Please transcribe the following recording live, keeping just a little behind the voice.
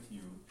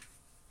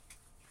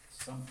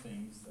some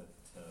things that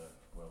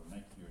will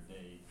make your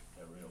day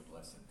a real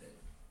blessed day.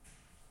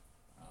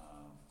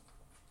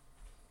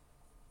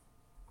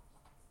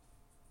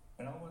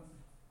 Elwyn,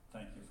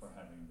 thank you for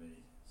having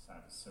the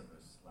Sabbath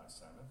service last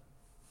Sabbath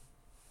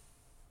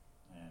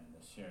and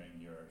sharing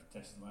your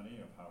testimony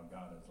of how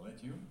God has led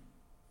you.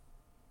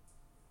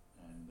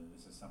 And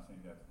this is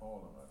something that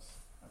all of us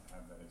have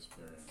had that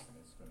experience, and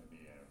it's going to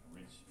be a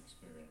rich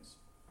experience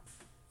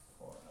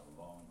for a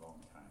long,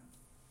 long time.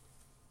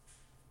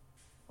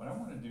 What I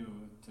want to do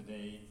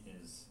today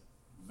is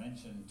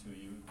mention to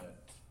you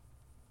that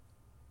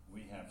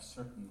we have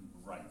certain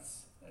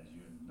rights, as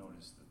you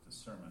noticed that the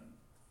sermon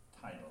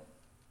title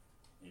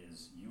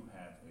is You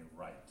Have a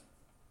Right.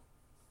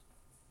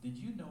 Did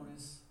you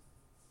notice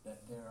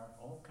that there are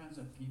all kinds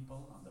of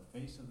people on the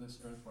face of this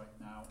earth right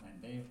now,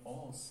 and they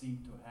all seem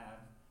to have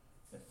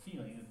the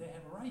feeling that they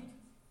have a right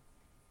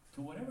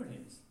to whatever it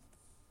is?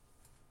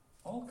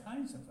 All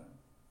kinds of them.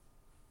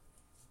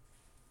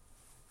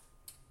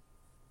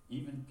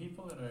 Even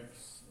people that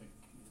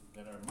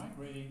are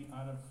migrating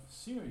out of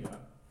Syria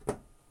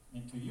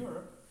into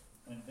Europe,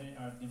 and they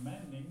are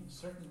demanding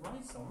certain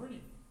rights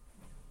already.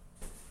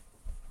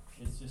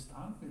 It's just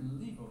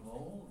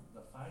unbelievable,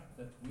 the fact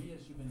that we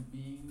as human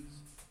beings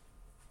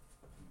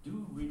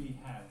do really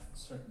have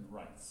certain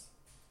rights.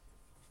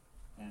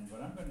 And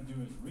what I'm going to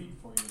do is read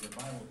for you the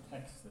Bible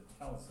text that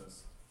tells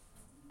us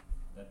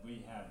that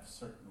we have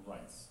certain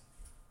rights.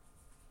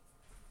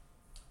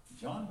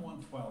 John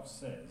 1:12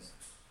 says,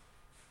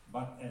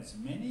 "But as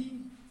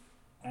many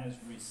as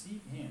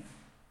receive him,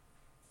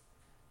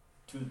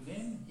 to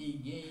them he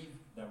gave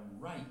the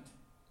right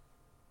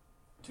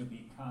to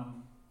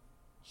become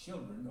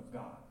children of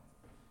God,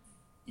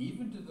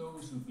 even to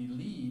those who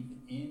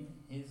believe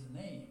in his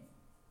name."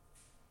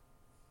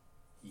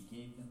 He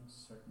gave them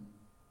certain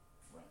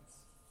rights.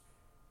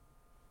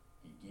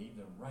 He gave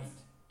the right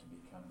to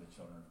become the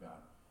children of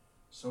God.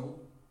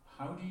 So,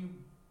 how do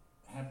you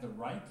have the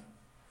right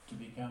to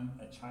become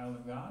a child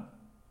of God?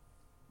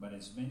 But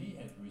as many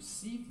as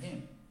receive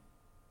him,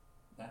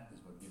 that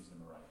is what gives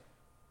them a right.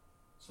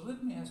 So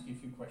let me ask you a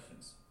few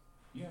questions.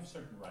 You have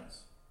certain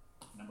rights.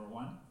 Number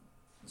one,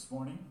 this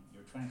morning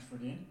you're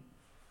transferred in.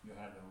 You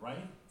have the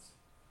right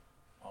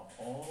of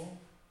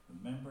all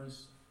the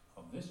members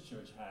of this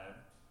church have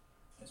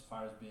as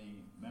far as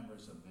being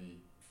members of the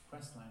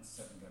Crestline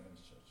Seventh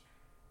Adventist Church.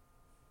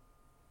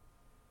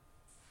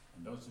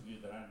 And those of you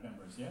that aren't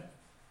members yet,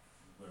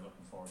 we're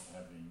looking forward to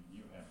having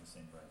you have the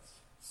same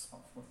rights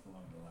somewhere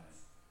along the line.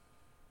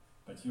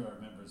 But you are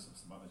members of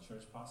some other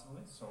church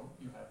possibly, so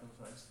you have those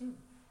rights too.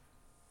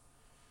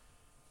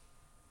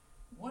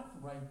 What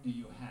right do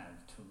you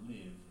have to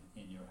live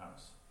in your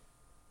house?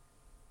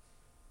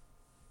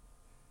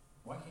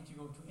 Why can't you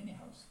go to any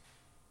house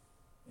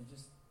and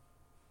just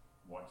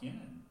walk in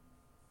and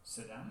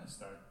sit down and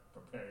start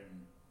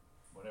preparing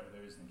whatever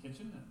there is in the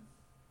kitchen and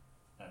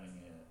having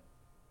a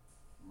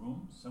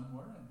room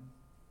somewhere? And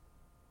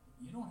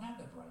you don't have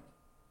that right.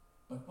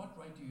 But what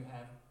right do you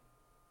have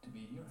to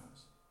be in your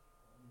house?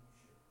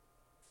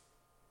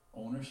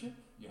 Ownership.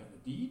 You have a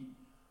deed,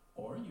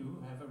 or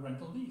you have a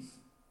rental lease.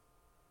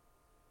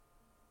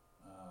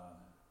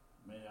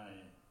 May I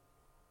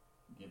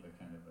give a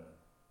kind of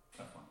a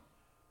tough one?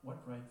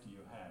 What right do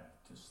you have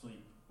to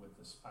sleep with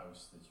the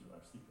spouse that you are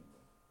sleeping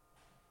with?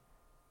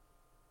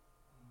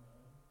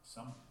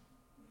 Some.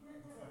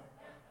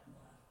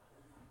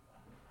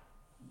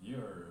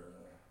 You're,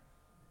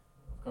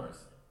 of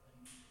course,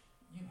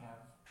 you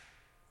have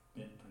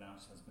been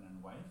pronounced husband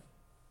and wife.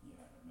 You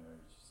have a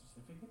marriage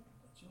certificate.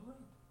 That's your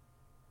right.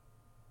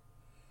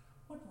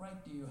 What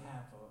right do you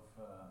have of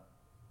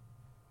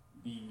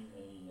being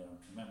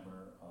a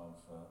member of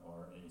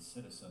or a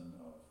citizen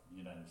of the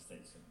United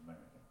States of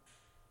America?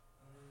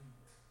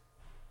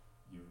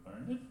 You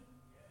earned it?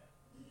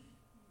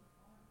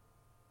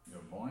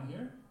 You're born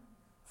here?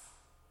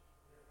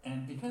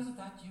 And because of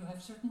that, you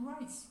have certain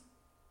rights.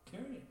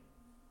 Period.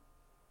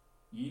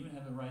 You even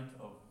have the right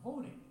of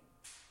voting.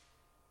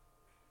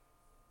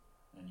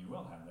 And you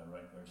will have that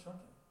right very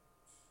shortly.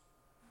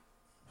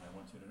 I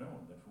want you to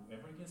know that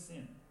whoever gets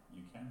in,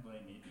 you can't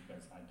blame me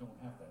because I don't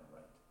have that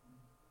right.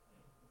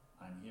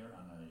 I'm here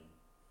on a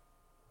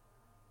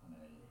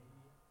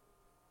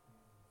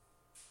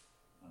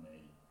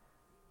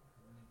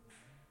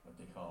what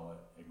they call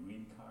a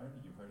green card.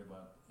 You've heard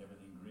about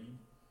everything green.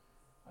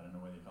 I don't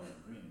know why they call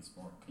it green. It's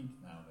more pink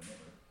now than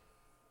ever.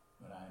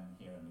 But I'm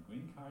here on the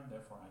green card,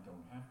 therefore I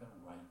don't have the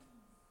right,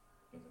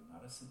 because I'm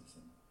not a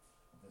citizen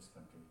of this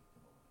country, to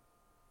vote.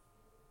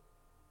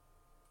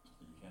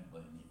 So you can't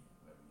blame me,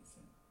 whoever gets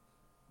in.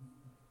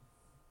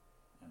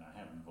 And I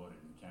haven't voted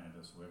in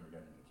Canada, so whoever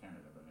got into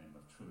Canada by the name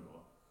of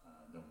Trudeau,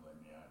 don't blame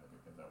me either,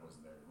 because I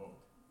wasn't there to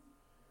vote.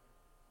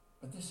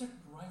 But there's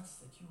certain rights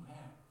that you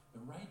have. The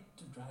right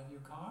to drive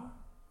your car.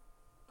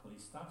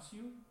 Police stops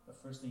you. The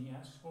first thing he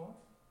asks for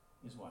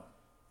is what?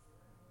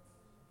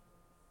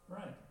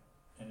 Right.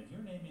 And if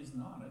your name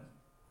isn't on it,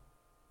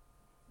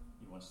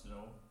 he wants to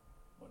know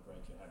what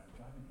right you have for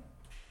driving that.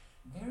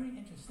 Very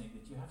interesting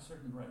that you have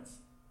certain rights.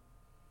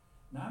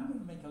 Now I'm going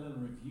to make a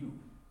little review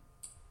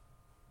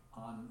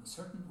on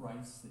certain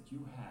rights that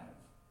you have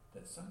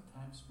that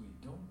sometimes we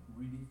don't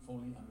really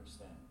fully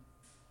understand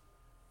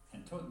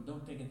and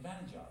don't take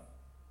advantage of.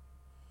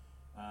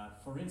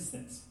 For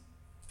instance,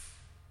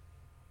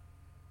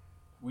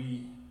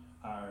 we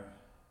are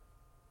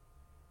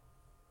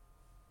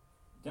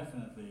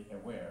definitely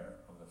aware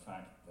of the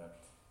fact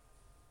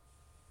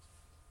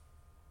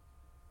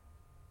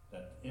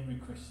that every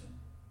Christian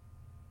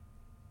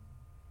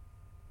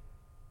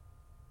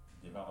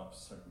develops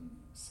certain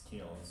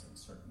skills and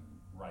certain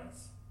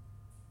rights,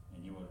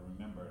 and you will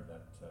remember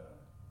that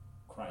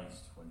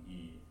Christ, when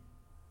he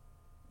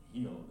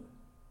healed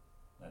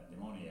that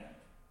demoniac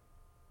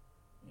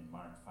in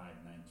Mark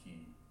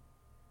 5:19,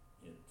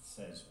 it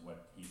says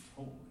what he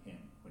told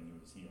him when he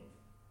was healed.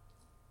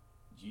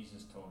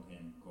 Jesus told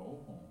him,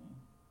 "Go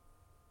home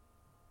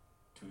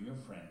to your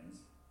friends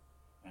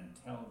and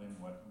tell them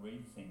what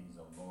great things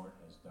the Lord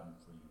has done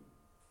for you."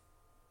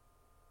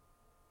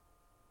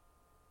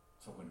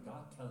 So when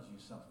God tells you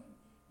something,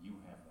 you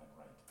have that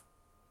right.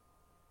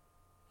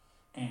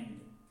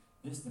 And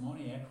this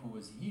demoniac who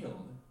was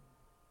healed,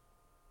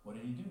 what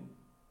did he do?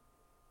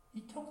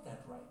 He took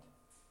that right.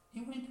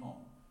 He went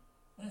home.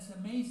 And it's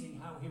amazing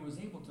how he was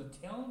able to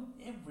tell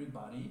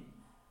everybody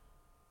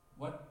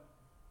what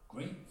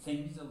great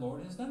things the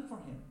Lord has done for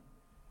him.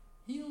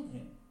 Healed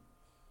him.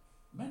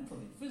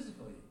 Mentally,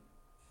 physically,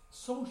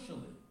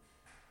 socially,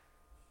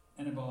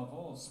 and above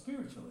all,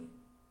 spiritually.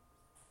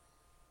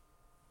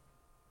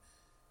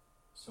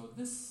 So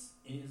this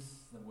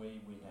is the way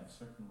we have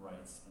certain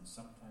rights, and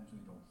sometimes we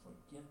don't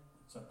forget,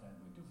 sometimes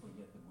we do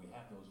forget that we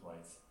have those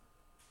rights,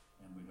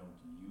 and we don't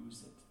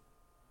use it.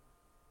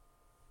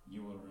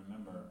 You will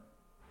remember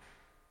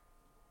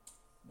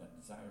that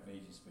Desire of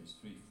Ages, page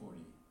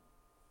 340,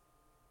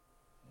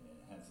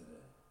 has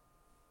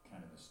a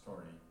kind of a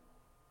story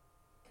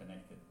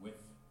connected with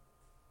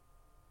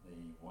the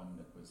one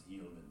that was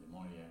healed, the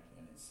demoniac,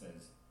 and it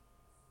says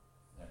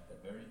that the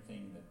very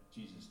thing that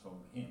Jesus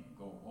told him,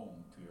 "Go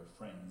home to your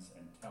friends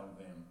and tell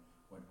them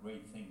what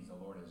great things the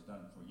Lord has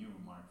done for you,"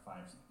 Mark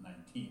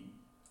 5:19,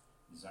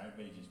 Desire of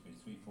Ages, page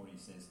 340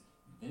 says,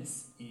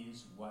 "This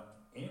is what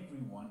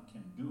everyone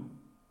can do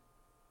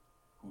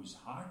whose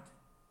heart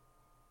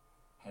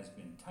has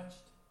been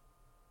touched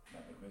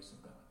by the grace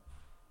of God."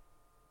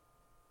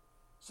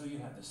 So you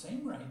have the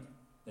same right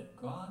that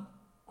God,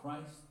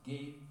 Christ,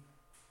 gave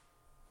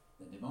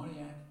the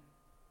demoniac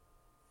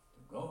to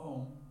go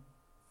home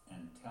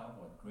and tell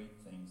what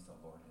great things the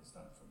Lord has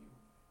done for you.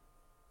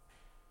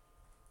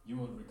 You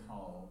will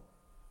recall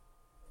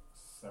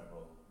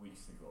several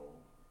weeks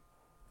ago,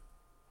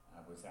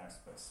 I was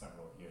asked by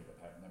several here that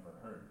have never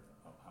heard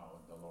of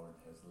how the Lord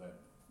has led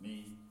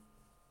me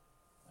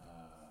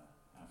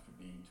after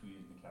being 2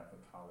 years in the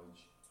Catholic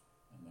College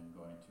and then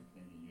going to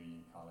Canadian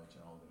Union College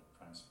and all that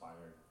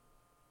transpired.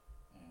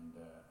 And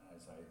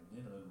as I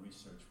did a little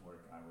research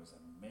work, I was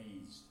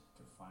amazed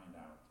to find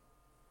out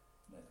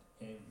that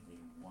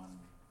every one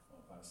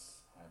of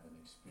us have an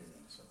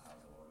experience of how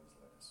the Lord has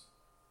led us.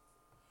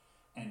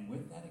 And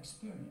with that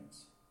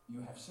experience,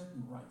 you have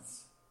certain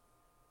rights.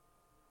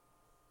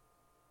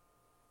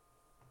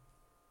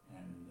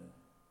 And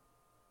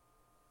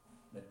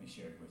let me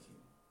share it with you.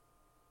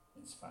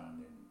 It's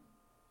found in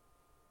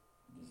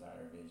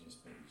Desire of Ages,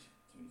 page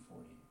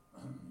 340,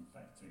 in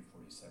fact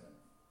 347.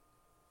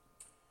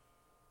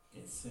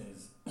 It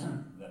says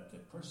that the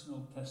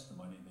personal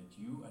testimony that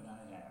you and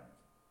I have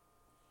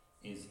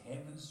is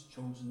heaven's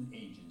chosen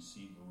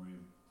agency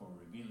for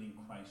revealing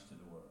Christ to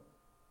the world.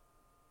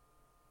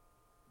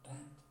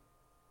 That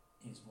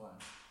is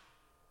what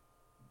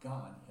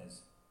God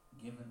has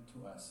given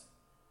to us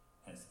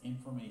as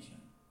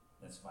information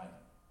that's vital.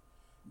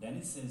 Then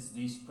it says,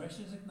 these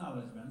precious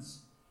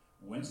acknowledgments,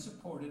 when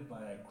supported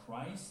by a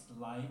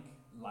Christ-like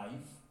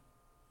life,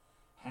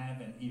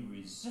 have an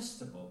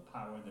irresistible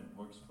power that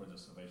works for the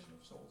salvation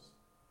of souls.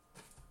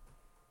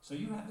 So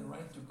you have the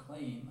right to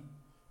claim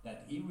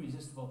that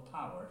irresistible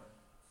power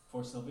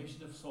for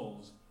salvation of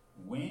souls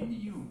when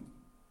you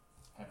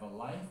have a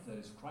life that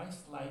is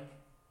Christ-like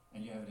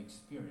and you have an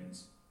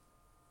experience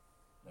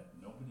that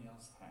nobody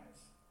else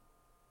has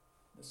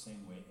the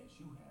same way as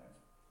you have,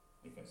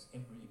 because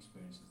every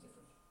experience is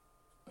different.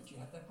 But you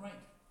have that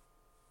right.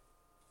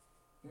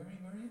 Very,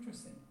 very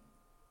interesting.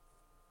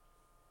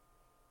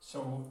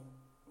 So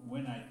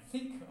when I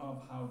think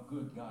of how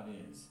good God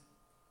is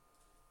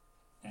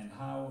and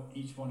how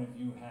each one of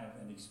you have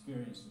an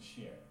experience to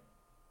share,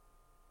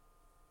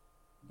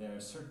 there are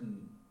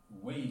certain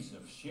ways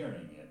of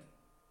sharing it,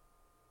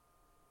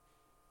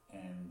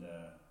 and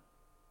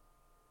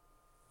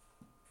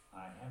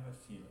I have a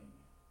feeling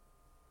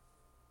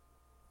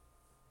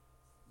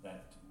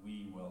that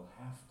we will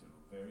have to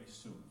very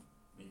soon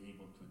be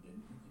able to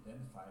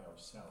identify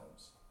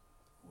ourselves,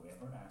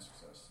 whoever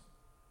asks us,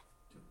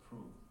 to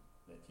prove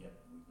that yet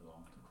we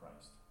belong to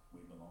Christ.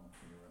 We belong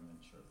to the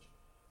Remnant Church.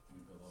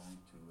 We belong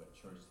to a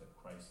church that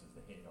Christ is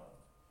the head of.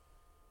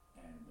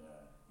 And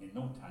in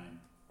no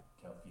time,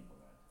 tell people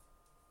that.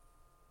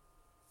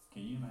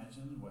 Can you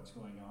imagine what's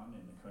going on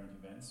in the current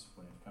events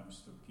when it comes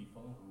to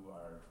people who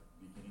are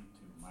beginning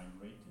to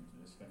migrate into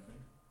this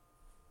country,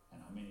 and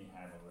how many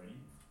have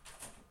already,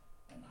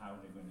 and how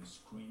they're going to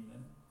screen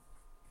them,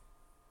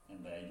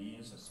 and the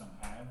ideas that some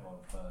have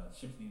of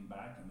shifting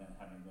back and then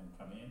having them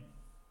come in.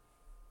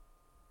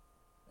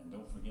 And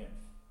don't forget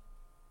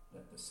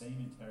that the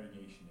same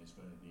interrogation is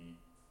going to be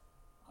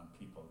on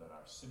people that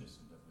are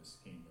citizens of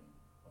this kingdom,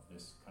 of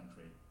this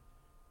country,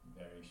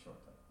 very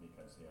shortly,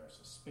 because they are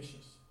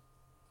suspicious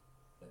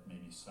that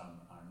maybe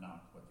some are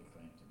not what they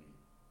claim to be.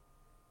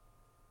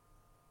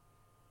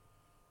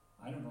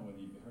 I don't know whether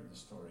you've heard the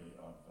story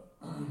of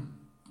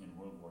in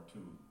World War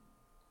II,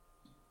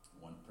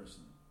 one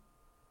person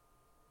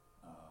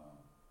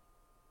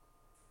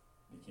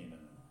became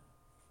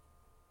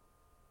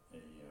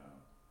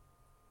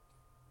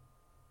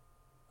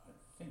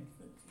I think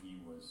that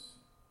he was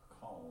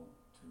called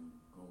to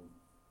go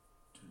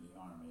to the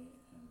army,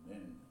 and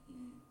then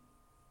he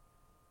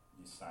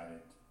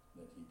decided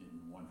that he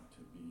didn't want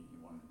to be, he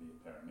wanted to be a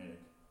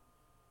paramedic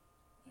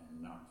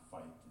and not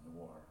fight in the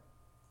war.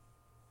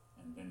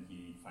 And then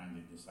he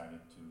finally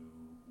decided to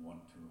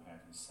want to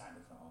have his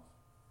Sabbath off.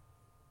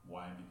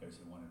 Why?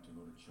 Because he wanted to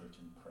go to church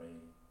and pray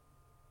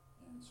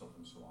and so forth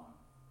and so on.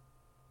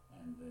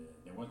 And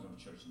there was no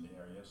church in the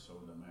area,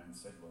 so the man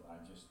said, well, I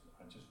just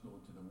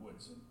go to the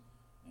woods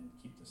and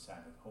keep the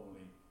Sabbath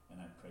holy, and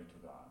I pray to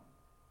God.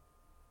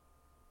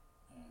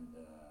 And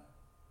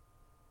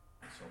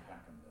it so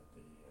happened that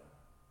the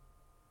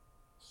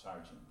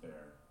sergeant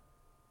there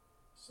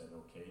said,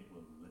 okay,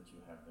 we'll let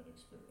you have that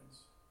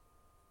experience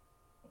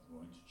of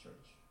going to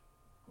church,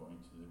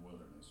 going to the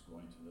wilderness,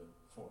 going to the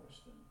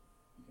forest, and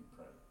you can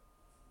pray.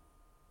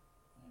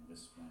 And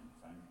this man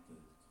thanked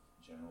the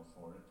general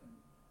for it, and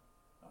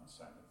on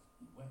Sabbath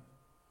he went,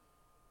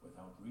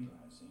 without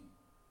realizing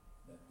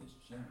that this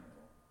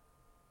general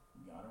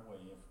got a way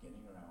of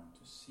getting around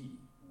to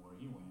see where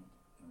he went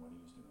and what he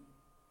was doing.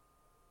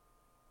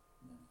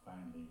 And then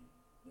finally,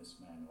 this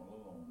man,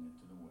 all alone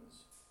into the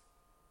woods,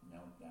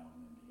 knelt down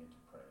and began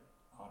to pray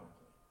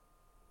audibly.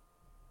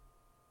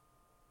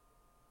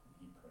 And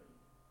he prayed.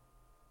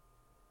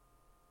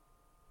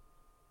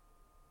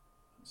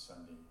 On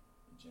Sunday,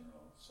 the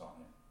general saw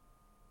him,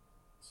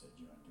 said,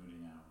 you're on duty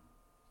now,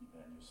 you've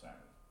had your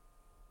Sabbath,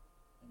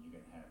 and you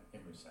can have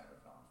every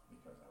Sabbath off,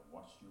 because I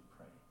watched you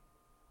pray,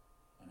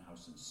 and how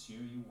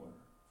sincere you were,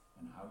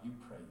 and how you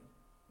prayed.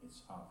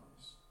 It's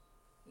obvious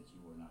that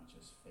you were not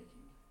just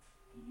faking,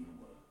 you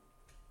were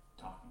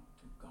talking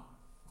to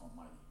God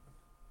Almighty.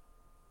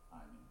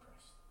 I'm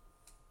impressed.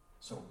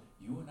 So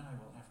you and I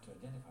will have to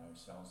identify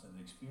ourselves, and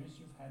the experience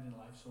you've had in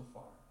life so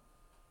far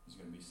is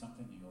going to be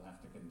something that you'll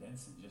have to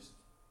condense in just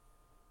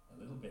a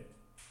little bit,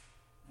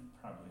 and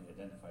probably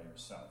identify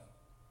yourself,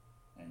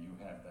 and you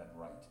have that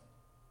right.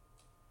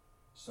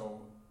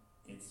 So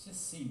it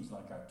just seems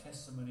like our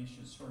testimony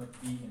should sort of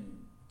be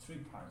in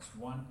three parts.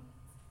 One,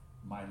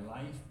 my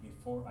life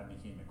before I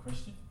became a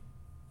Christian,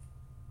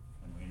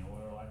 and we know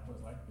what our life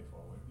was like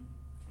before we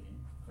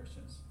became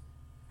Christians.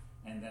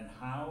 And then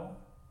how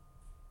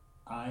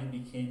I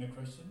became a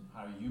Christian,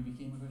 how you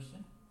became a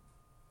Christian.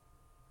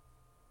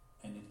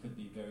 And it could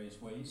be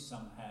various ways.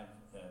 Some have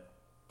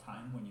a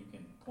time when you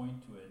can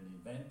point to an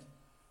event,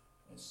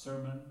 a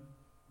sermon,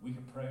 week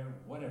of prayer,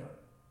 whatever,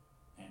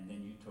 and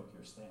then you took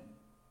your stand.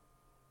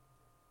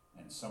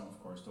 And some, of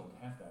course, don't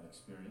have that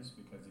experience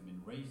because they've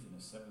been raised in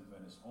a Seventh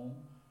Adventist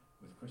home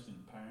with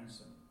Christian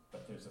parents,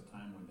 but there's a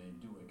time when they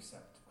do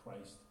accept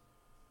Christ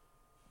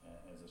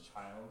as a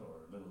child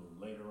or a little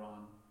later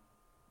on,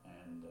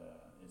 and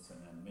it's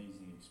an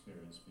amazing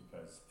experience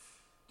because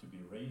to be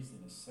raised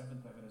in a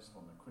Seventh Adventist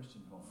home, a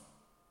Christian home,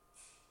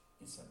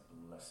 it's a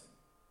blessing.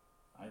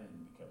 I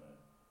didn't become a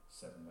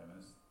Seventh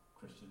Adventist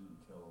Christian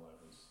until I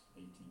was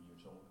 18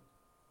 years old,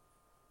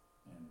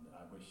 and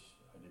I wish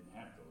I didn't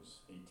have those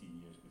 18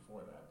 years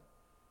before that,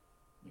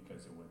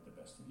 because they weren't the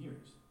best of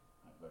years.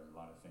 I've learned a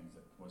lot of things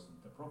that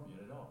wasn't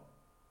appropriate at all.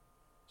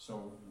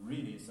 So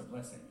really it's a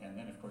blessing. And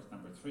then of course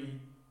number 3,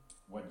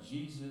 what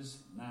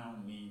Jesus now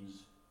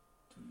means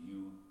to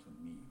you, to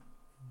me.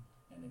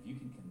 And if you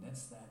can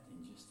condense that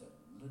in just a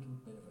little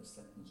bit of a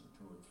sentence or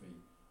 2 or 3,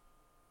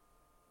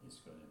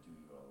 it's going to do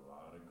you a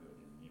lot of good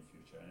in the near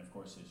future. And of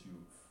course as you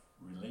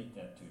relate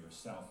that to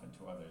yourself and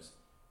to others,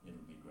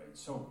 it'll be great.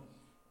 So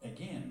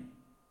again,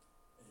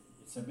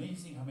 it's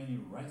amazing how many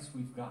rights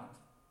we've got.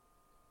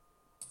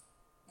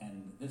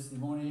 And this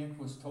demoniac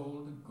was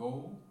told to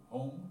go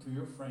home to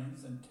your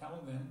friends and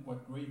tell them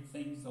what great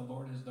things the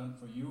Lord has done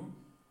for you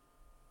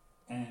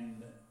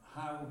and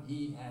how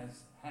he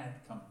has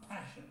had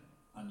compassion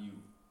on you.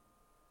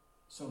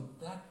 So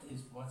that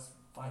is what's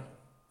vital,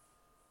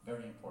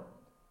 very important.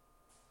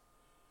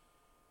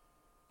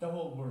 The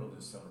whole world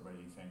is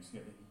celebrating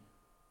Thanksgiving,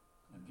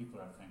 and people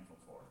are thankful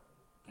for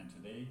it. And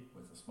today,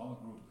 with a small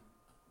group,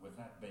 with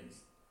that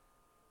base,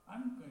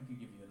 I'm going to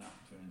give you an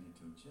opportunity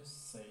to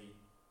just say,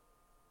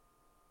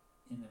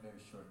 in a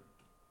very short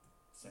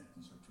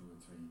sentence or 2 or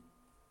 3,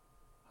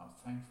 how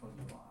thankful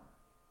you are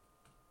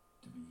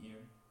to be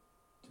here,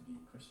 to be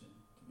a Christian,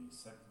 to be a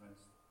Seventh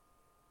Adventist,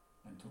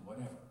 and to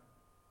whatever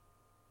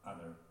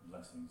other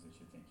blessings that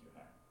you think you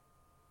have.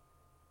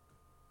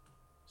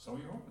 So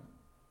you're open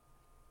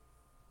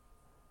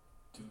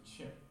to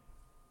share.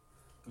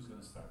 Who's going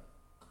to start?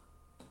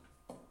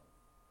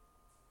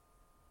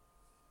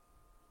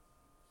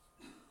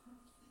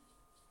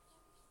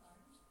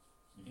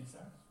 You can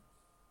start?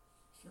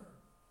 Sure.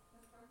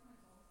 The first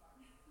one's all start.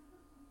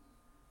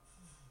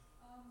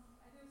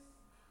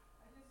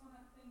 I just want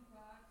to thank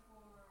God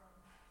for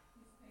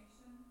His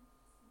patience,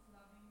 His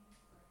loving,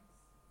 His grace.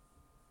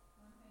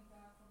 I want to thank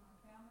God for my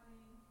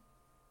family,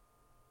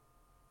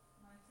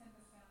 my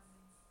extended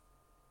family,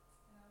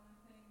 and I want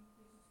to thank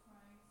Jesus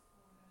Christ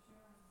for the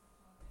assurance of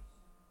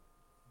salvation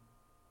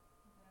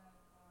that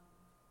is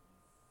everything.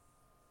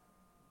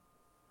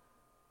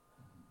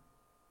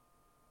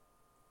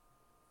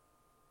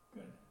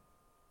 Good.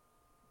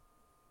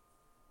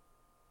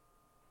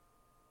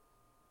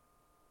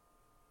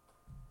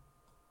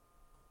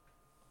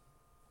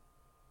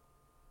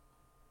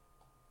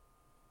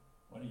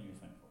 What are you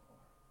thankful for?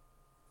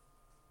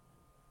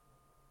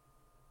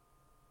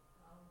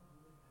 How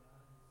good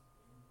God has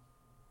been to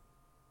me.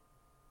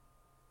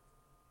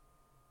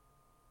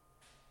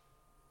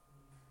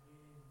 He's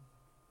been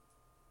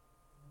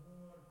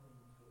more than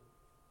good.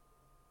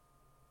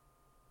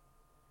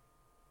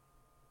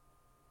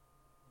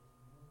 His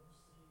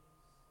mercies,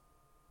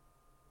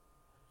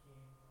 I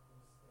can't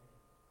understand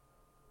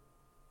how good.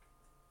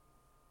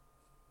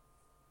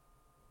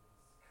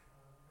 He's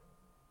kind.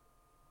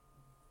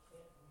 He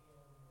kept me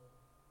on the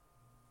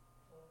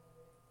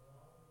planet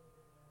longer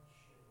than I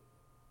should.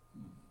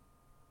 Hmm.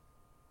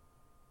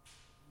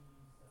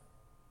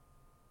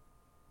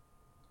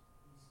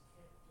 He's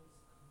kept his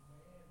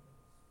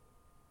commandments.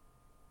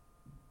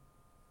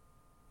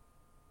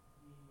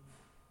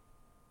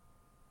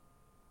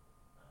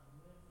 I'm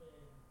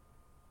living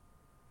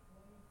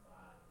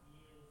 25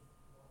 years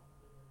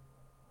longer than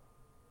my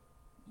father did,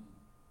 Hmm.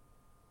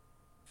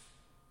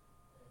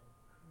 and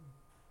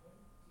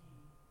 20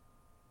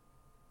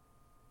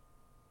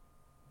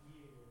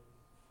 years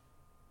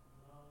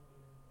longer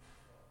than my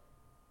father.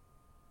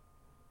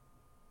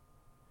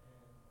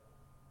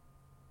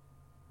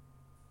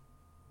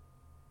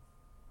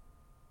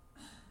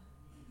 And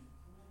he's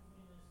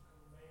proven his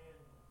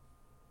commandments,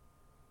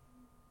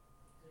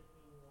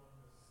 particularly one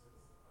that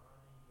says,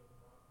 honor your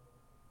mother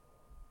and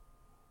father.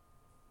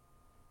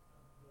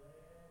 I'm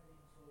glad he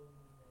told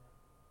me that.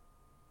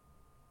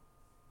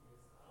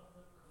 There's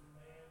other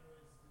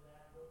commandments that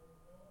I don't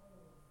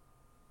know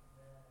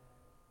that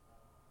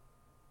I've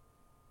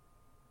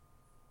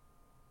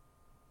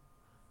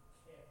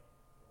kept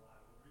or I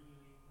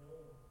really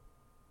know.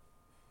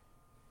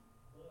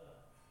 But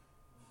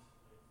he's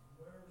been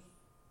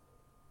merciful.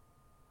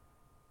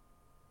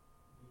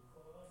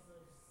 Because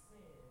of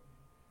sin,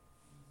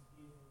 he's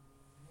given me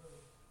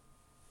mercy.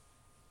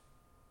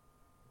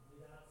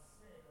 Without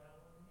sin, I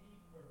wouldn't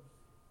need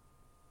mercy.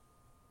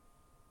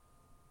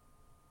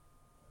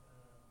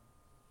 Um,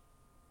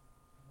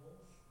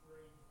 Most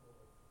grateful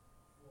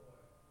for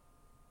it.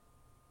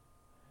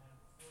 I have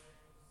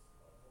friends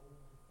of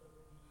over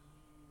 30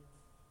 years,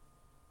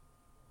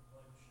 a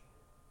bunch of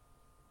them.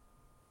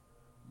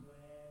 And I'm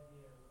glad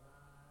they're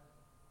alive.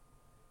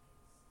 I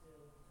can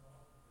still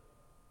talk to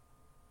them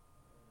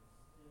and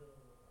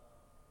still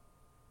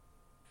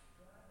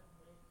try to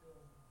make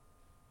them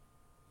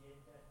get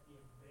that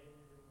they're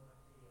better than what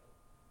they are.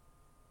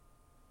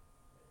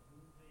 That who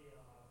they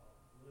are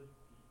good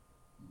people.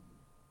 Hmm.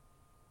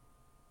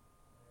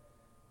 And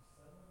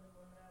some of them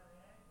are not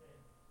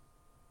Adventists,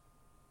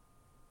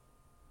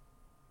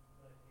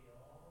 but they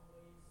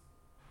always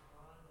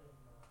honor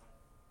my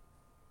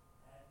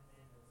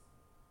Adventism.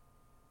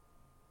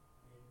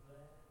 They're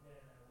glad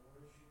that I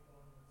worship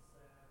on the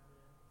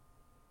Sabbath.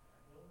 I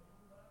don't do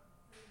a lot of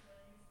things I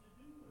used to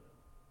do with them.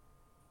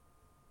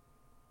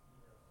 You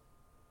know,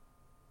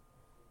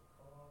 and they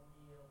call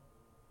me up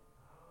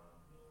how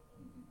I'm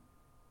doing. Hmm.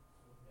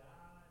 So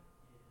God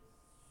is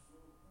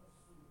super,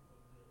 super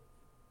good.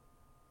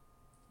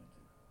 Thank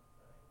you.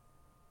 Thanks.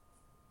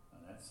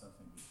 And that's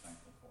something to be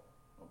thankful for.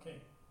 Okay.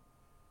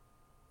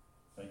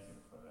 Thank you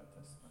for that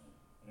testimony.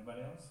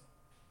 Anybody else?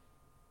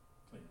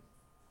 Please.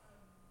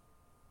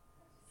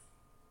 I just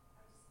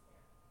can't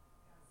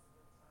pass the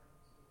time to thank God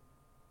for his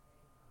love.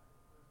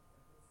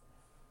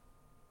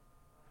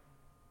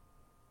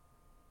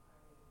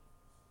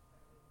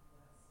 I've been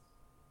blessed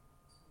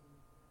to be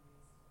raised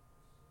in a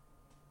Christian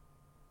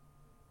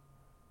home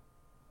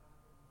with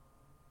father and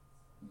mom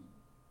Hmm.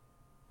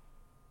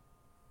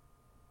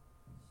 especially.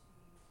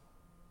 She taught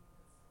me many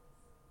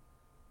principles of the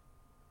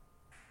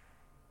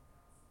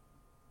gospel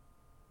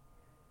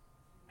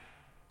and through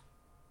that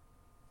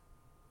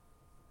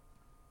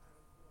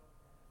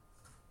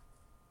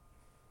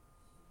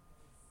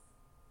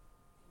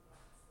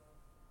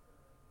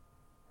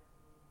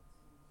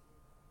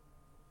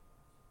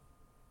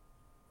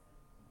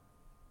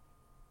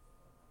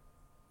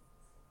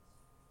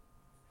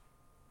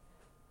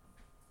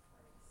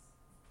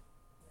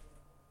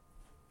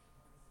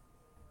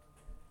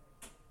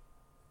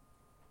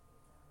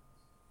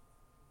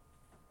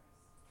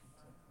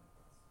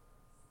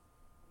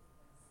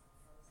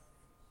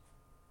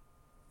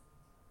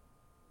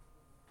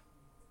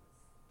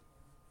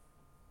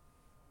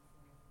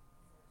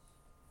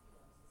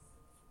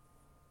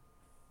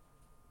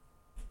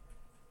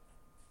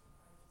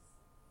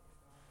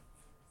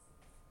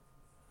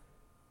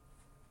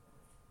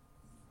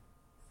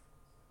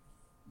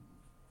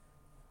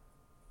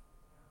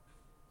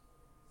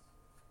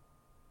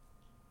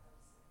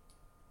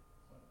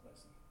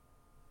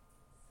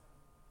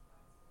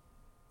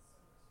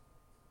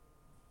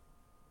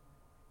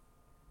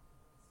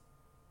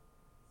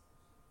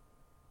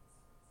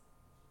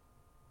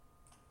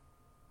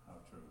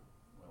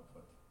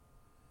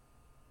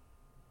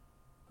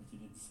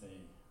did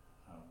say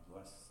how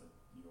blessed that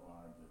you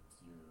are that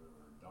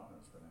your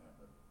daughter's going to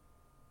have a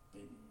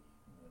baby.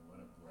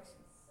 What a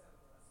blessing.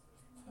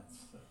 I am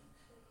so blessed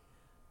with it.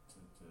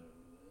 That's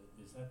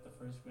is that the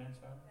first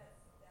grandchild?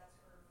 That's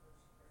her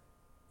first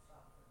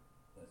grandchild.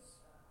 That's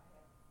I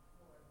have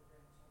 4 other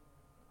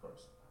grandchildren, of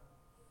course.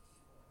 with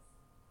 2 boys.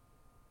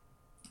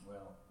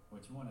 Well,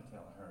 what you want to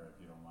tell her,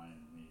 if you don't mind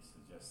me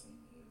suggesting,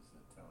 is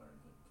tell her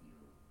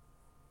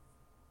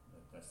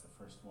that that's the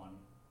first one.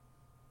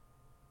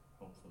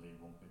 Hopefully, it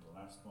won't be the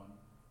last one,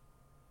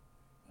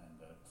 and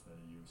that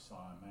you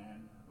saw a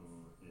man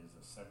who is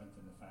a 7th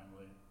in the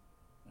family,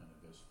 and that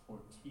there's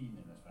 14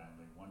 in the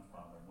family, 1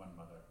 father, 1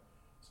 mother.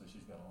 So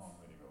she's got a long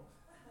way to go.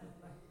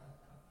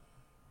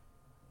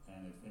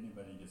 And if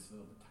anybody gets a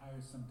little bit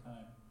tired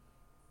sometime,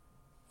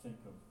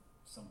 think of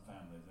some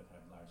families that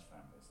have large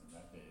families, and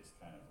that day is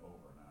kind of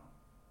over now.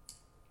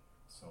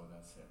 So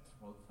that's it.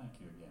 Well, thank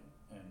you again,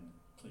 and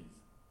please.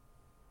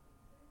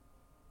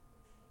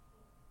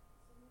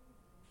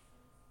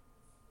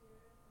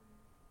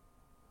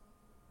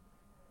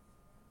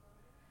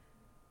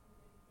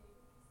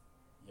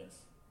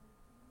 Yes.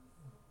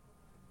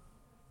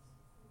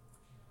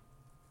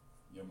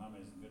 Your mom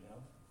is in good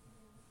health?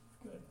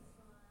 Good.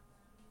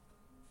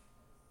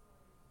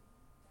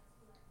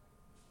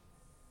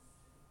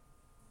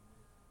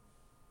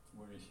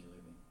 Where is she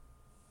living?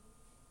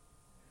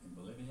 In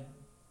Bolivia?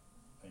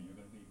 And you're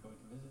going to be going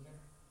to visit her?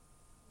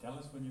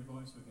 Tell us when you're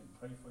going so we can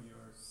pray for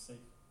your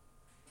safe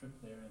trip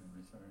there and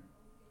return.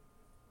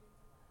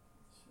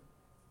 Sure.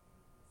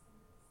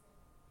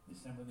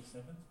 December the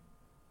 7th?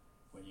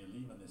 When you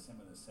leave on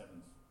December the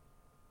 7th,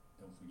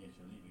 don't forget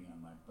you're leaving on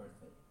my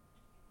birthday.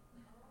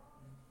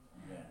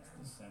 Yes,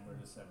 December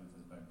the 7th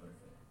is my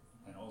birthday.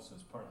 And also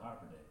it's Pearl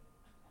Harbor Day.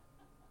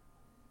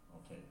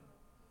 Okay.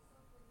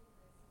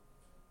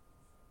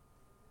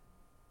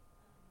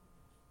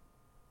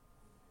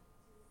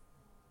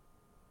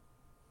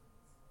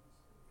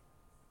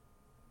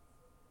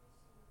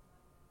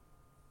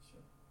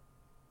 Sure.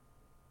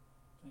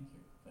 Thank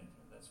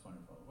you. That's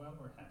wonderful. Well,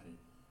 we're happy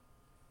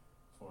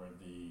for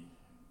the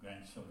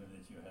grandchildren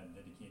that you had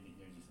dedicated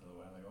here just a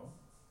little while ago.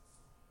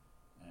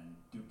 And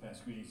do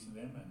pass greetings to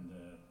them, and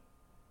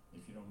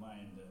if you don't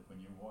mind, when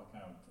you walk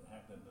out,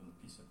 have that little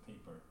piece of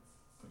paper,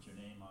 put your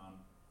name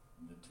on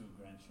the 2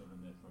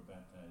 grandchildren that were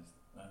baptized,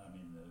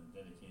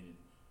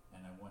 dedicated,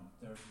 and I want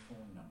their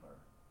phone number,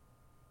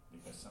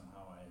 because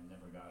somehow I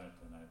never got it,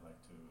 and I'd like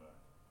to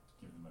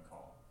give them a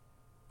call.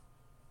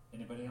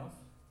 Anybody else?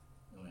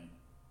 Elaine?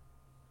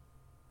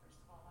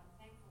 First of all, I'm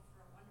thankful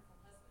for a wonderful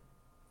husband.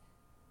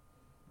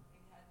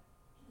 We've had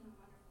a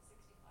wonderful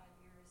 65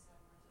 years,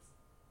 and we're just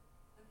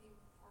looking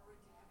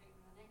forward to having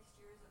the next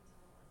years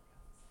until the Lord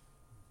comes.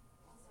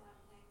 Also,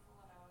 I'm thankful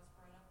that I was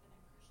brought up in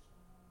a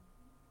Christian home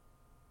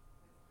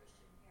with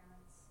Christian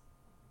parents,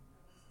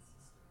 brothers and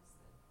sisters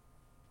that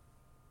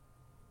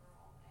were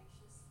all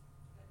anxious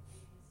that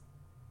we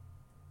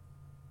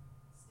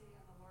stay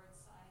on the Lord's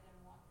side and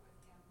walk with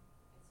Him.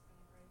 It's been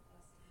a great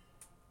blessing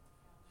to have a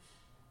family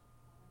like that.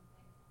 I'm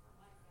thankful for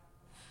my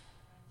family, my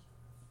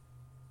grandchildren,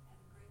 and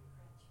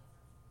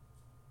great-grandchildren.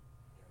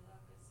 Their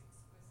love is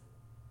exquisite,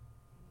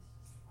 and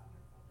it's just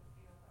wonderful to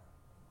feel their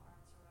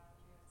arms around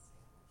you and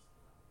say how much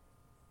they love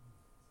you.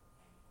 So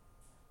thankful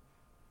for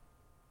that.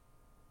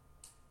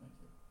 Thank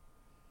you.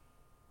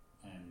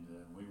 And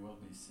we will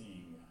be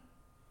seeing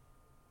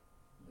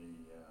the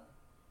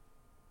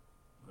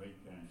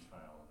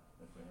great-grandchild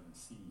that we haven't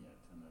seen yet,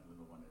 and that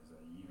little one is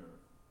a year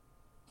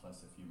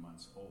plus a few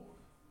months old,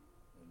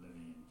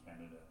 living in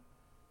Canada,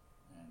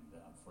 and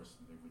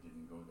unfortunately we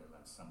didn't go there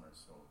last summer,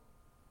 so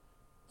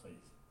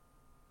please.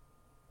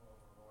 Well,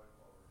 my wife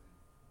already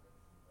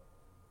mentioned that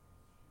one of the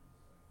things she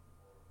was saying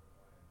before, and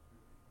I am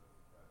too, because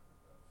the fact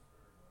that God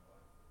spared my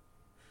life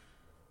 15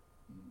 years ago,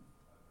 Mm.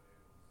 I've been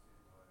able to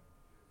see my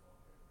kids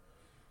all get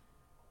married,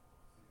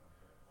 see my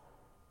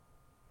grandchildren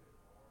get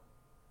born,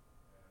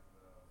 and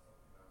something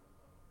I would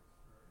not have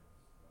experienced.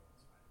 And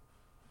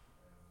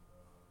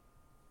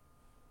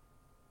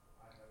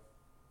I have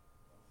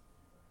much to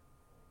be thankful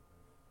for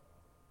today.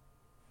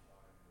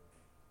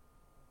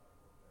 I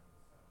work down in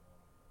Santa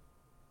Monica,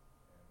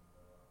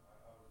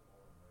 and I was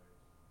born and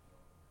raised in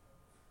Joplin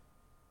County,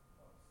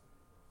 not a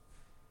city person.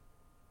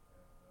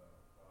 And God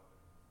in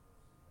His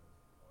mercy has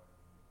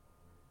provided me a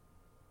way to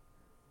live up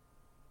here.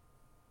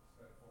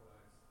 Spent 4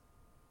 nights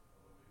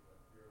of the week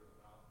up here in the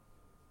mountains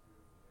and this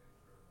beautiful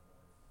nature, and then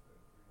I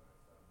spent 3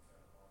 nights down in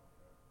Santa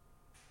Monica,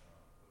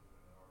 living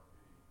in an RV.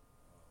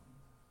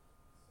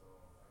 So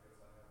I guess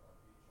I have my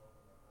beach home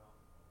and my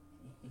mountain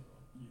home.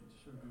 You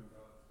sure do.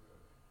 God's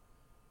good.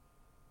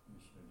 You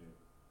sure do.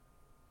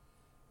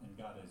 And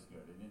God is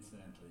good. And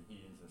incidentally,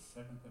 he is a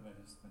Seventh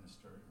Adventist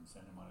minister in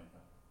Santa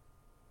Monica.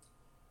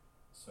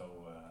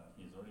 So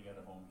he's already got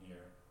a home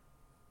here,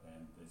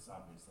 and it's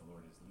obvious the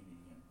Lord is leading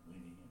him.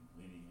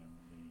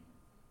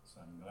 So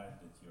I'm glad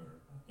that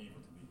you're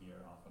able to be here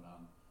off and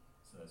on.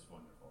 So that's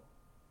wonderful.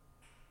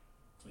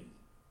 Please.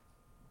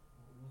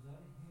 Was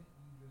that a hint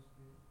you just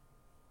did?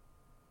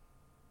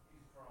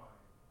 He's trying.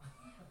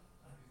 He's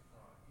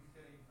trying. He's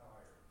getting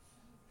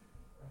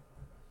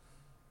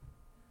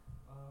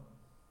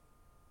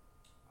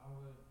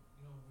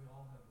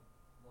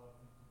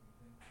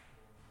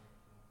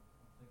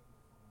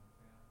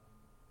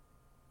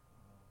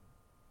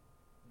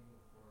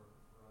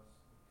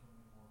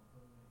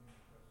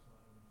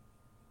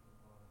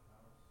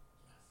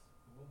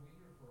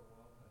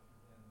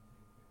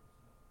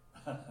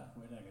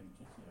not gonna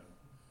kick you out.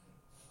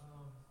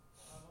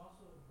 I'm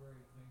also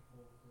very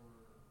thankful for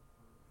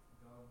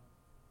God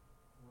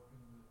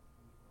working with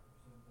our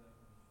Seventh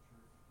Adventist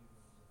Church,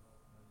 giving us a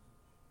health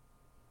message.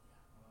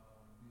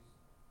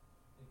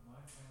 If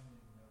my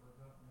family never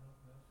got a health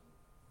message,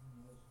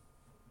 who knows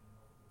what kind of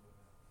health we would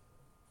have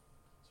today.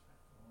 That's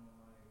right. One of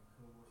my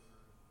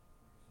coworkers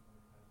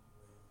recently passed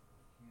away with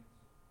cancer.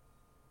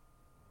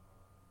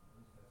 At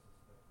least I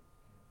suspect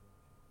it's cancer,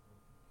 and she was going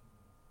through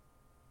chemo.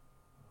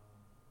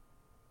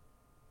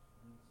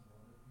 And then some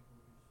other people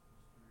just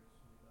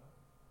mysteriously died.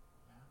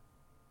 Yeah.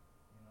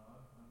 You know,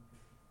 I'm 55,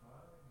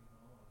 you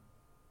know, and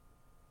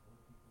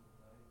other people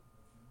died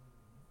much younger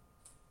than me.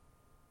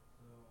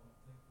 So I'm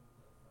thankful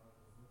that God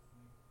is with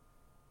me,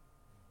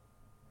 and with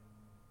my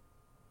family,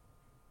 and with my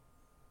church.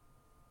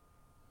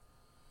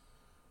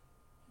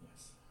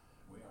 Yes,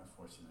 we are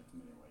fortunate in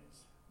many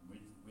ways.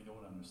 We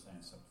don't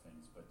understand some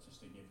things, but just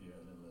to give you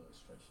a little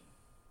illustration,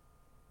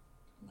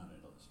 not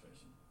an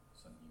illustration,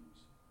 some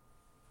news.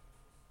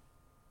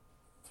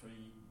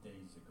 3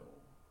 days ago,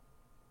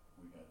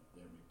 we got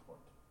the report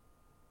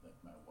that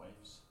my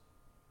wife's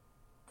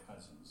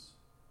cousin's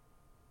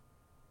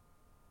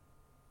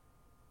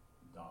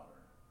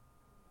daughter,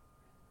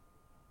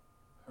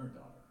 her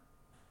daughter,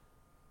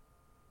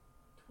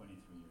 23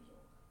 years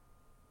old,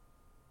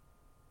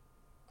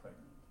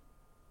 pregnant,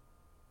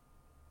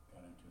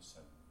 got into a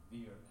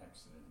severe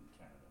accident in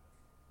Canada,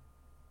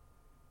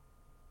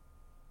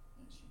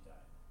 and she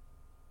died.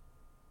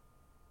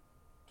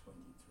 23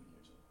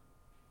 years old.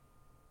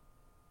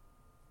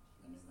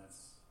 I mean,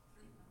 that's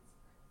 3 months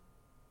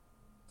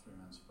pregnant. 3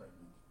 months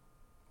pregnant.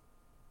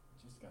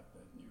 Just got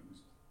that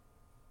news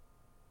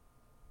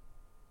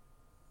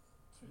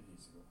 3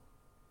 days ago.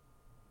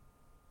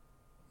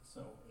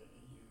 So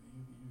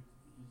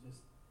you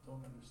just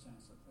don't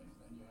understand some things.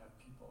 Then you have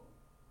people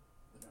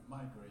that are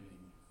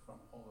migrating from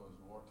all those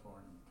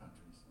war-torn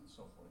countries and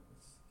so forth.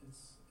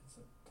 It's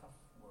a tough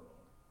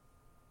world,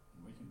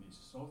 and we can be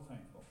so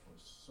thankful for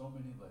so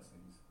many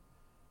blessings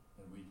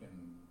that we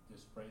can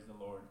just praise the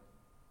Lord,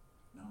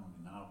 not only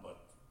now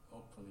but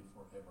hopefully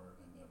forever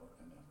and ever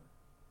and ever.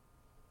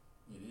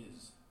 It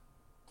is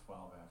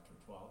 12 after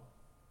 12.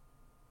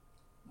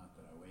 Not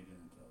that I waited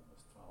until it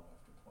was 12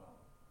 after 12.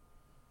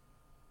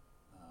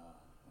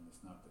 And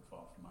it's not the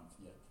 12th month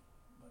yet.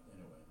 But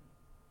anyway,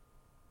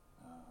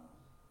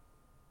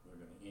 we're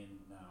going to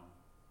end now.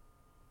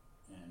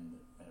 And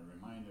a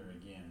reminder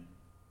again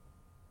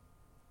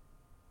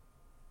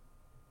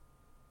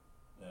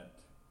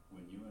that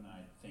when you and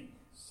I think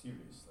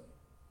seriously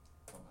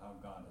of how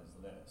God has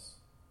led us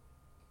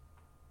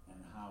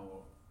and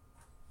how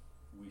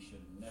we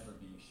should never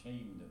be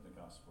ashamed of the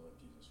gospel of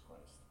Jesus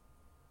Christ,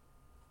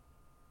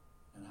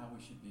 and how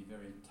we should be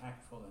very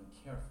tactful and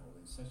careful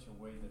in such a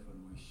way that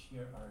when we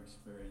share our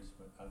experience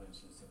with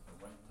others, it's at the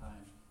right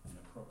time, in an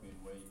appropriate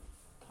way,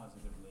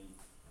 positively,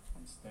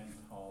 and stand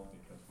tall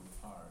because we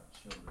are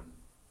children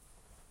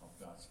of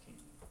God's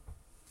kingdom.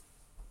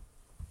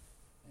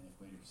 And if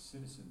we're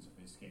citizens of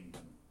His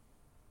kingdom,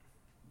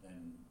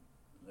 then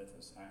let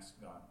us ask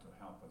God to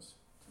help us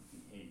to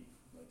behave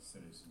like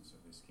citizens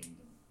of His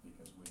kingdom,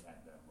 because we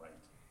have that right.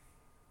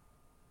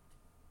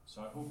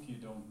 So I hope you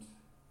don't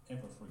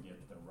ever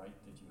forget the right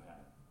that you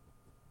have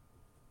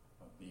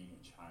of being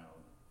a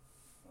child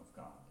of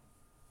God.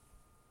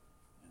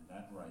 And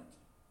that right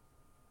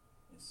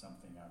is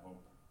something I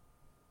hope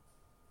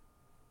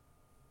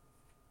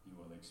you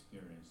will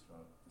experience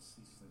throughout the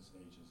ceaseless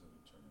ages of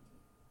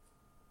eternity,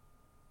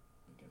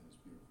 because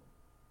it's beautiful.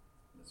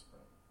 Let's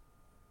pray.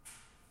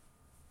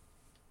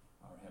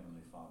 Our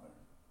Heavenly Father,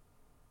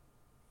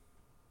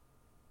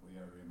 we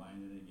are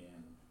reminded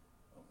again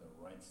of the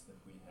rights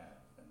that we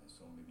have, and it's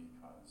only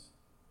because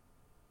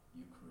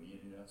you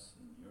created us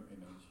in your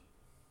image,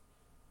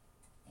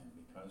 and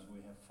because we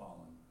have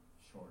fallen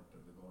short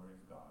of the glory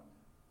of God,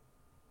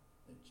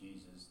 that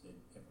Jesus did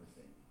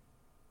everything,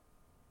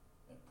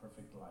 a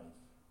perfect life,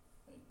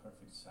 a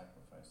perfect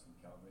sacrifice on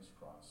Calvary's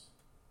cross,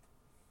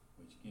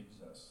 which gives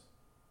us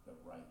the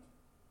right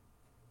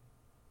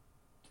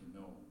to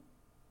know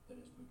that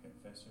as we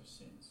confess our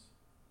sins,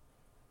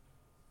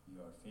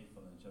 you are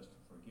faithful and just to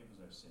forgive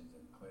us our sins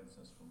and cleanse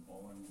us from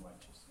all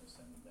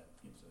unrighteousness, and that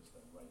gives us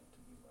the right to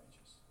be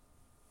righteous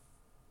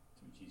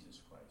through Jesus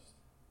Christ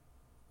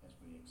as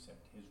we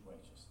accept His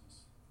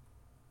righteousness.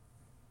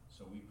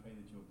 So we pray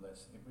that you will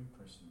bless every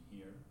person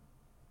here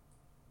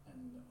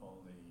and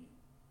all the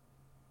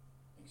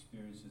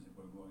experiences that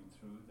we're going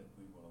through, that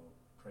we will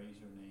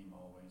praise your name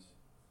always.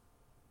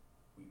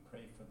 We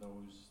pray for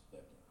those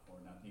that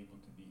are not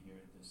able to be here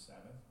this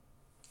Sabbath,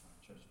 our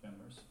church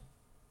members.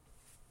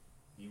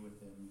 Be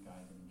with them,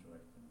 guide them,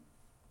 direct them,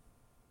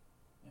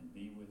 and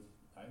be with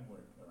thy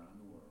work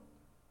around the world.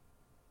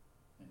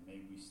 And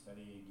may we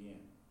study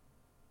again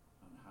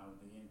on how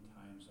the end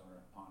times are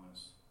upon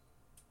us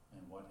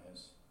and what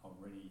has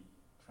already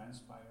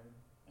transpired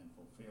and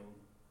fulfilled,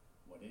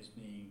 what is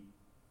being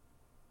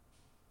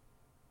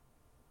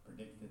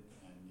predicted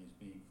and is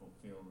being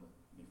fulfilled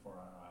before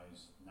our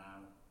eyes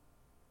now,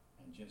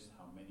 and just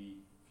how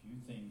many few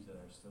things that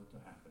are still to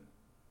happen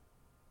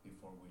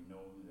before we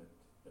know that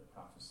the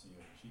prophecy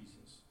of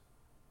Jesus,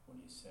 when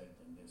he said,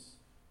 "And this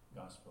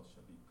gospel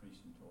shall be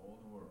preached into all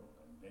the world,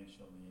 and then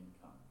shall the end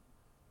come."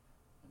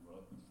 And we're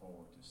looking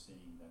forward to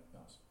seeing that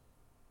gospel.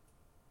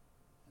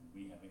 And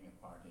we having a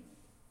part in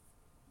it,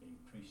 being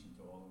preached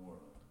into all the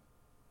world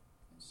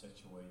in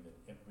such a way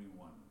that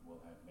everyone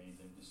will have made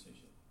their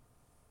decision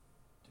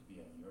to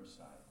be on your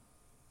side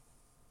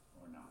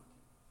or not.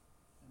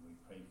 And we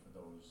pray for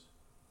those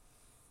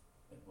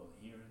that will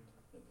hear it,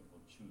 that they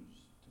will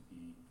choose to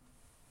be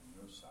on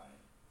your side,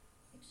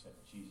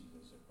 accept Jesus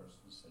as their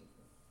personal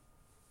Savior.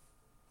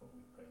 For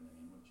we pray in the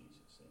name of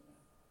Jesus. Amen.